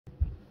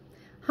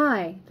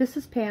Hi, this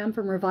is Pam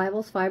from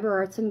Revival's Fiber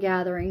Arts and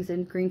Gatherings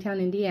in Greentown,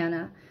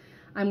 Indiana.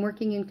 I'm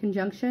working in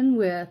conjunction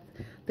with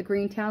the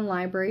Greentown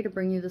Library to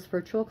bring you this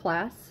virtual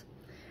class.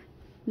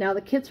 Now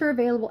the kits are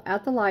available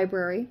at the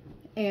library,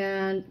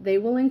 and they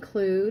will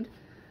include,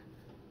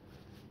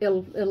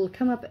 it'll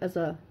come up as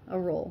a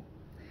roll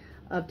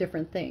of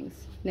different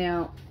things.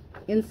 Now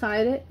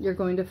inside it you're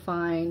going to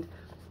find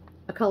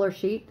a color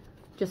sheet,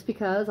 just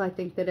because I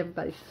think that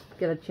everybody should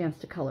get a chance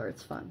to color.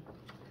 It's fun.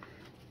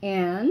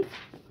 And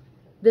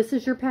this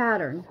is your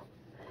pattern,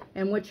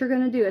 and what you're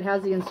going to do, it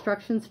has the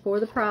instructions for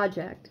the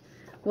project.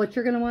 What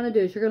you're going to want to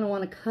do is you're going to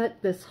want to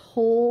cut this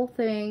whole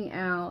thing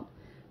out,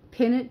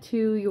 pin it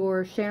to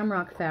your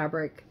shamrock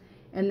fabric,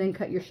 and then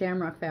cut your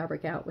shamrock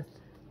fabric out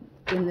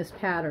in this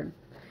pattern.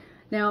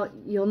 Now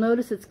you'll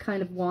notice it's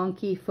kind of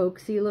wonky,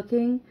 folksy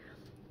looking.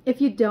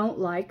 If you don't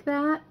like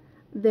that,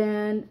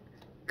 then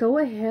go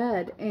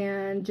ahead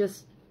and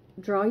just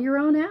draw your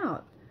own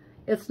out.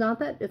 It's not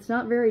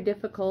very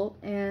difficult,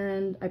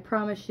 and I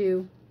promise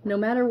you, no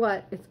matter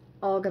what, it's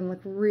all going to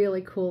look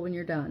really cool when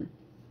you're done.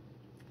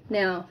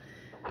 Now,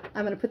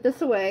 I'm going to put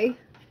this away,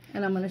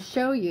 and I'm going to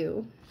show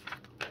you,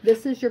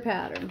 this is your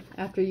pattern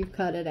after you've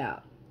cut it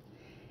out.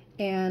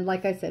 And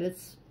like I said,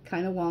 it's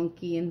kind of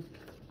wonky,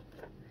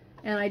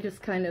 and I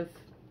just kind of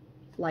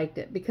liked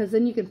it, because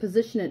then you can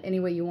position it any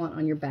way you want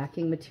on your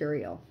backing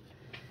material.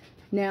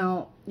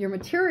 Now, your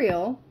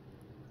material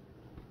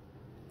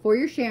for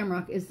your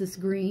shamrock is this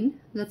green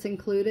that's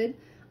included.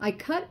 I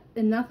cut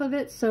enough of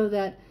it so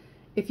that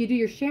if you do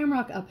your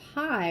shamrock up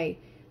high,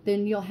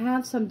 then you'll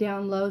have some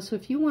down low. So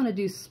if you want to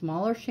do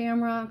smaller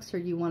shamrocks, or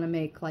you want to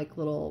make like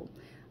little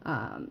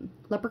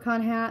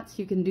leprechaun hats,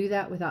 you can do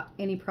that without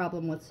any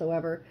problem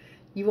whatsoever.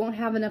 You won't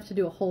have enough to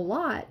do a whole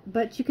lot,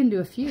 but you can do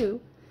a few.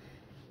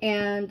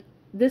 And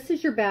this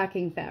is your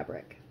backing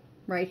fabric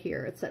right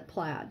here. It's that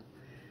plaid.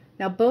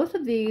 Now both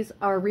of these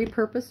are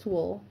repurposed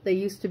wool. They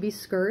used to be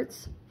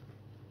skirts,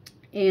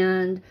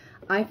 and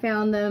I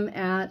found them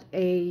at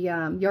a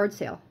yard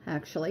sale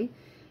actually,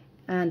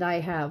 and I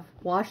have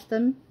washed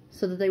them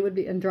so that they would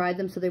be, and dried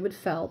them so they would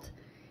felt.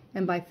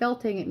 And by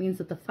felting, it means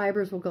that the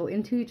fibers will go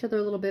into each other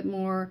a little bit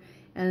more,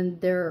 and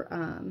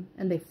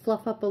they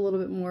fluff up a little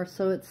bit more.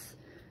 So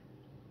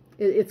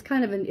it's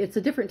kind of it's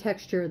a different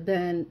texture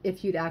than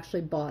if you'd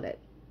actually bought it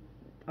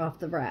off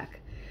the rack.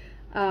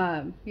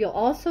 You'll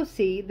also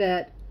see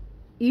that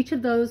each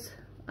of those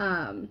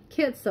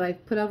kits that I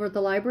put over at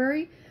the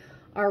library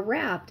are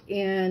wrapped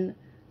in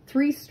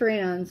 3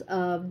 strands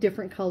of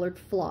different colored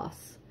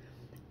floss.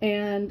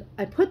 And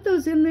I put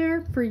those in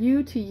there for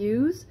you to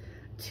use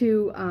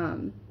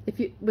to,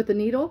 with the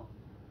needle,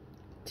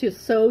 to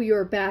sew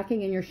your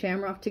backing and your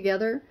shamrock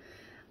together,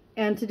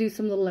 and to do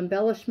some little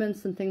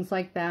embellishments and things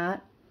like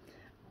that.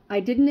 I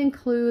didn't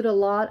include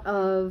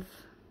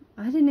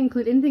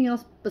anything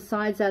else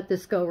besides that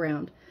this go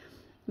round,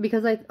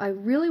 because I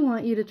really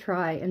want you to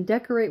try and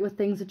decorate with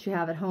things that you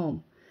have at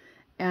home.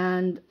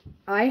 And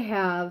I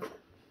have,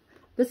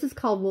 this is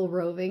called wool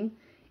roving,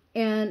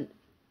 and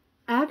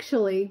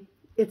actually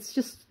it's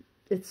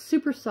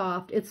super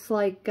soft. It's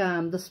like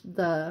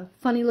the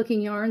funny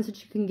looking yarns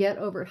that you can get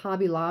over at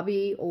Hobby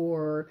Lobby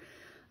or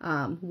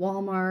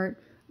Walmart.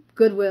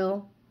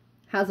 Goodwill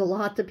has a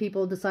lot that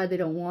people decide they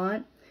don't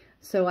want,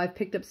 so I've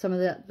picked up some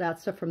of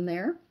that stuff from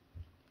there.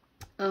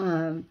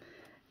 But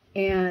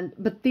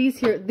these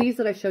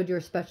that I showed you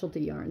are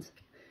specialty yarns.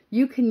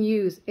 You can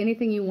use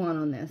anything you want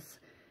on this.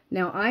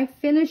 Now I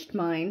finished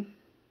mine,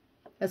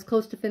 as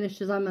close to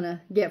finished as I'm going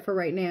to get for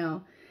right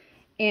now.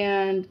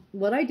 And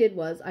what I did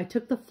was I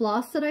took the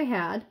floss that I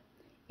had,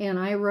 and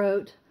I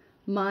wrote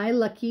 "My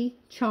Lucky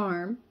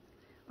Charm"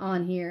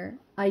 on here.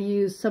 I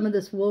used some of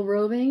this wool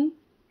roving,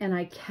 and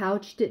I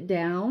couched it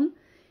down.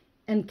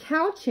 And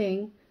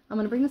couching, I'm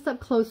going to bring this up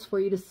close for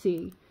you to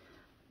see.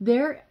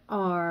 There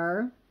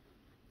are,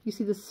 you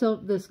see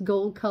this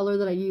gold color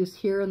that I used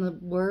here in the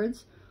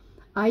words?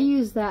 I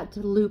used that to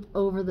loop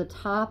over the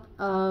top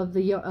of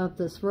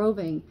this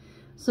roving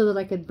so that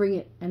I could bring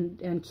it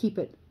and keep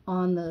it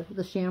on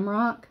the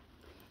shamrock.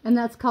 And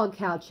that's called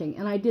couching.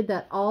 And I did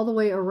that all the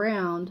way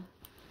around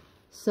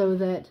so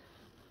that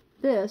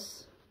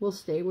this will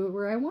stay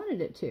where I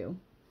wanted it to.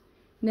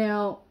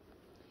 Now,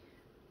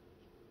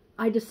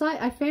 I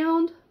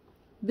found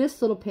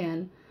this little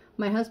pin.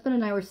 My husband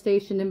and I were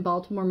stationed in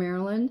Baltimore,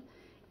 Maryland,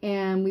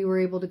 and we were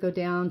able to go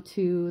down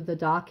to the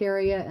dock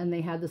area, and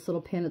they had this little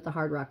pin at the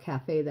Hard Rock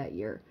Cafe that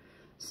year.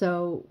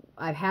 So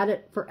I've had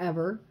it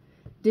forever.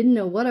 Didn't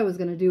know what I was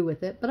going to do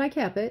with it, but I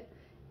kept it,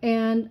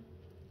 and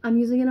I'm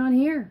using it on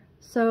here.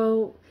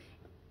 So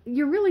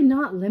you're really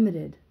not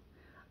limited.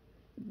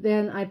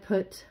 Then I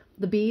put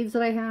the beads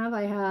that I have.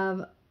 I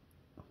have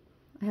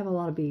a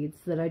lot of beads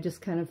that I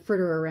just kind of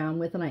fritter around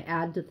with, and I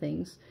add to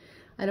things.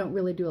 I don't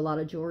really do a lot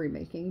of jewelry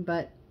making,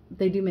 but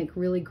they do make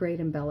really great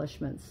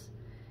embellishments.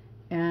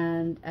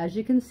 And as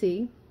you can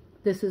see,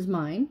 this is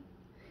mine.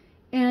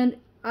 And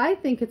I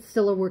think it's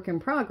still a work in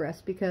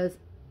progress, because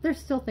there's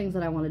still things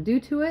that I want to do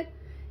to it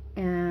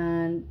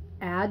and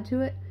add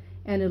to it.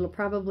 And it'll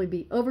probably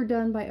be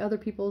overdone by other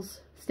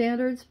people's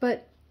standards,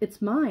 but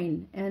it's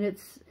mine, and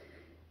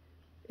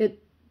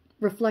it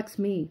reflects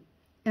me.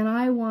 And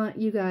I want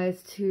you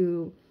guys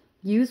to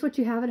use what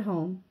you have at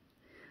home,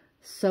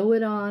 sew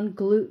it on,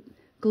 glue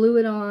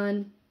it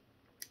on.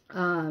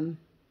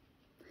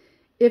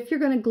 If you're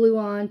going to glue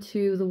on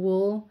to the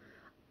wool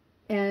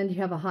and you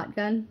have a hot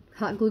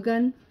glue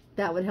gun,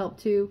 that would help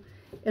too.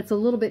 It's a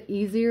little bit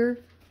easier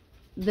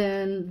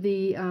than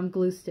the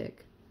glue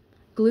stick.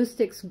 Glue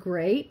stick's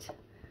great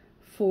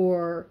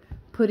for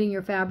putting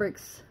your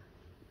fabrics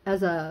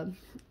as a,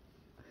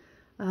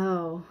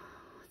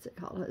 what's it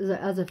called?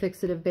 As a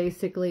fixative,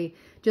 basically,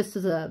 just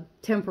as a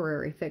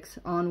temporary fix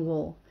on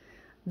wool.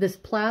 This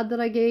plaid that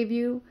I gave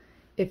you,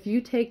 if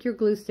you take your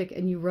glue stick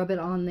and you rub it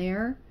on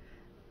there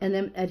and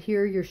then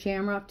adhere your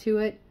shamrock to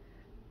it,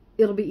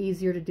 it'll be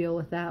easier to deal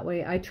with that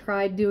way. I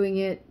tried doing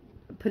it,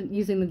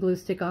 using the glue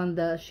stick on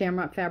the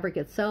shamrock fabric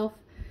itself,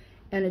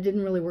 and it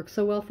didn't really work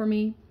so well for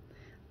me.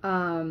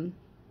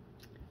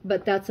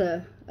 But that's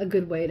a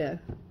good way to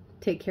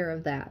take care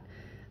of that.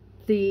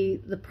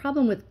 The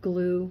problem with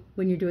glue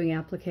when you're doing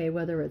applique,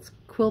 whether it's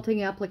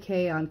quilting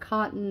applique on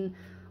cotton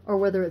or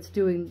whether it's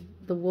doing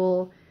the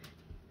wool,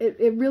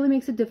 it really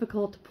makes it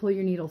difficult to pull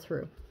your needle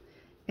through.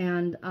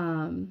 And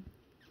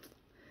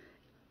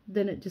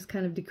then it just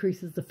kind of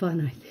decreases the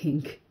fun, I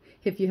think,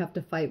 if you have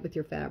to fight with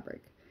your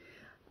fabric.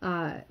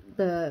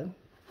 The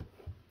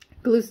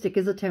glue stick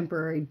is a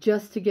temporary,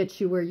 just to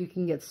get you where you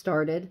can get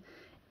started.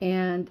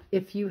 And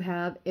if you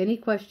have any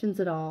questions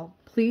at all,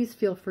 please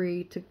feel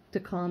free to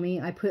call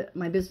me. I put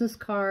my business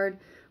card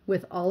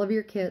with all of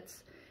your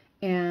kits,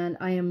 and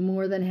I am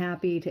more than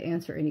happy to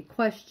answer any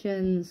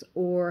questions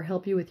or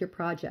help you with your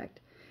project.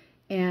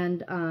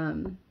 And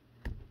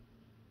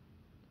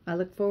I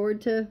look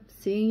forward to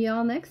seeing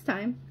y'all next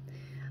time.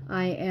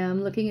 I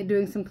am looking at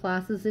doing some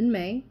classes in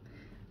May,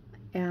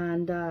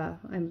 and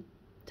I'm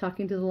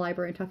talking to the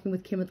library, talking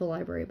with Kim at the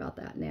library about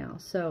that now.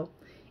 So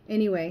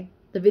anyway,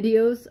 the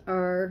videos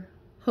are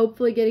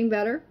hopefully getting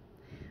better.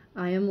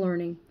 I am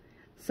learning.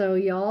 So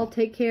y'all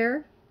take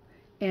care,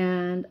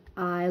 and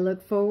I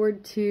look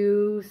forward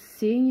to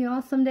seeing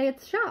y'all someday at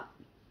the shop.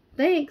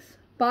 Thanks.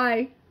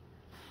 Bye.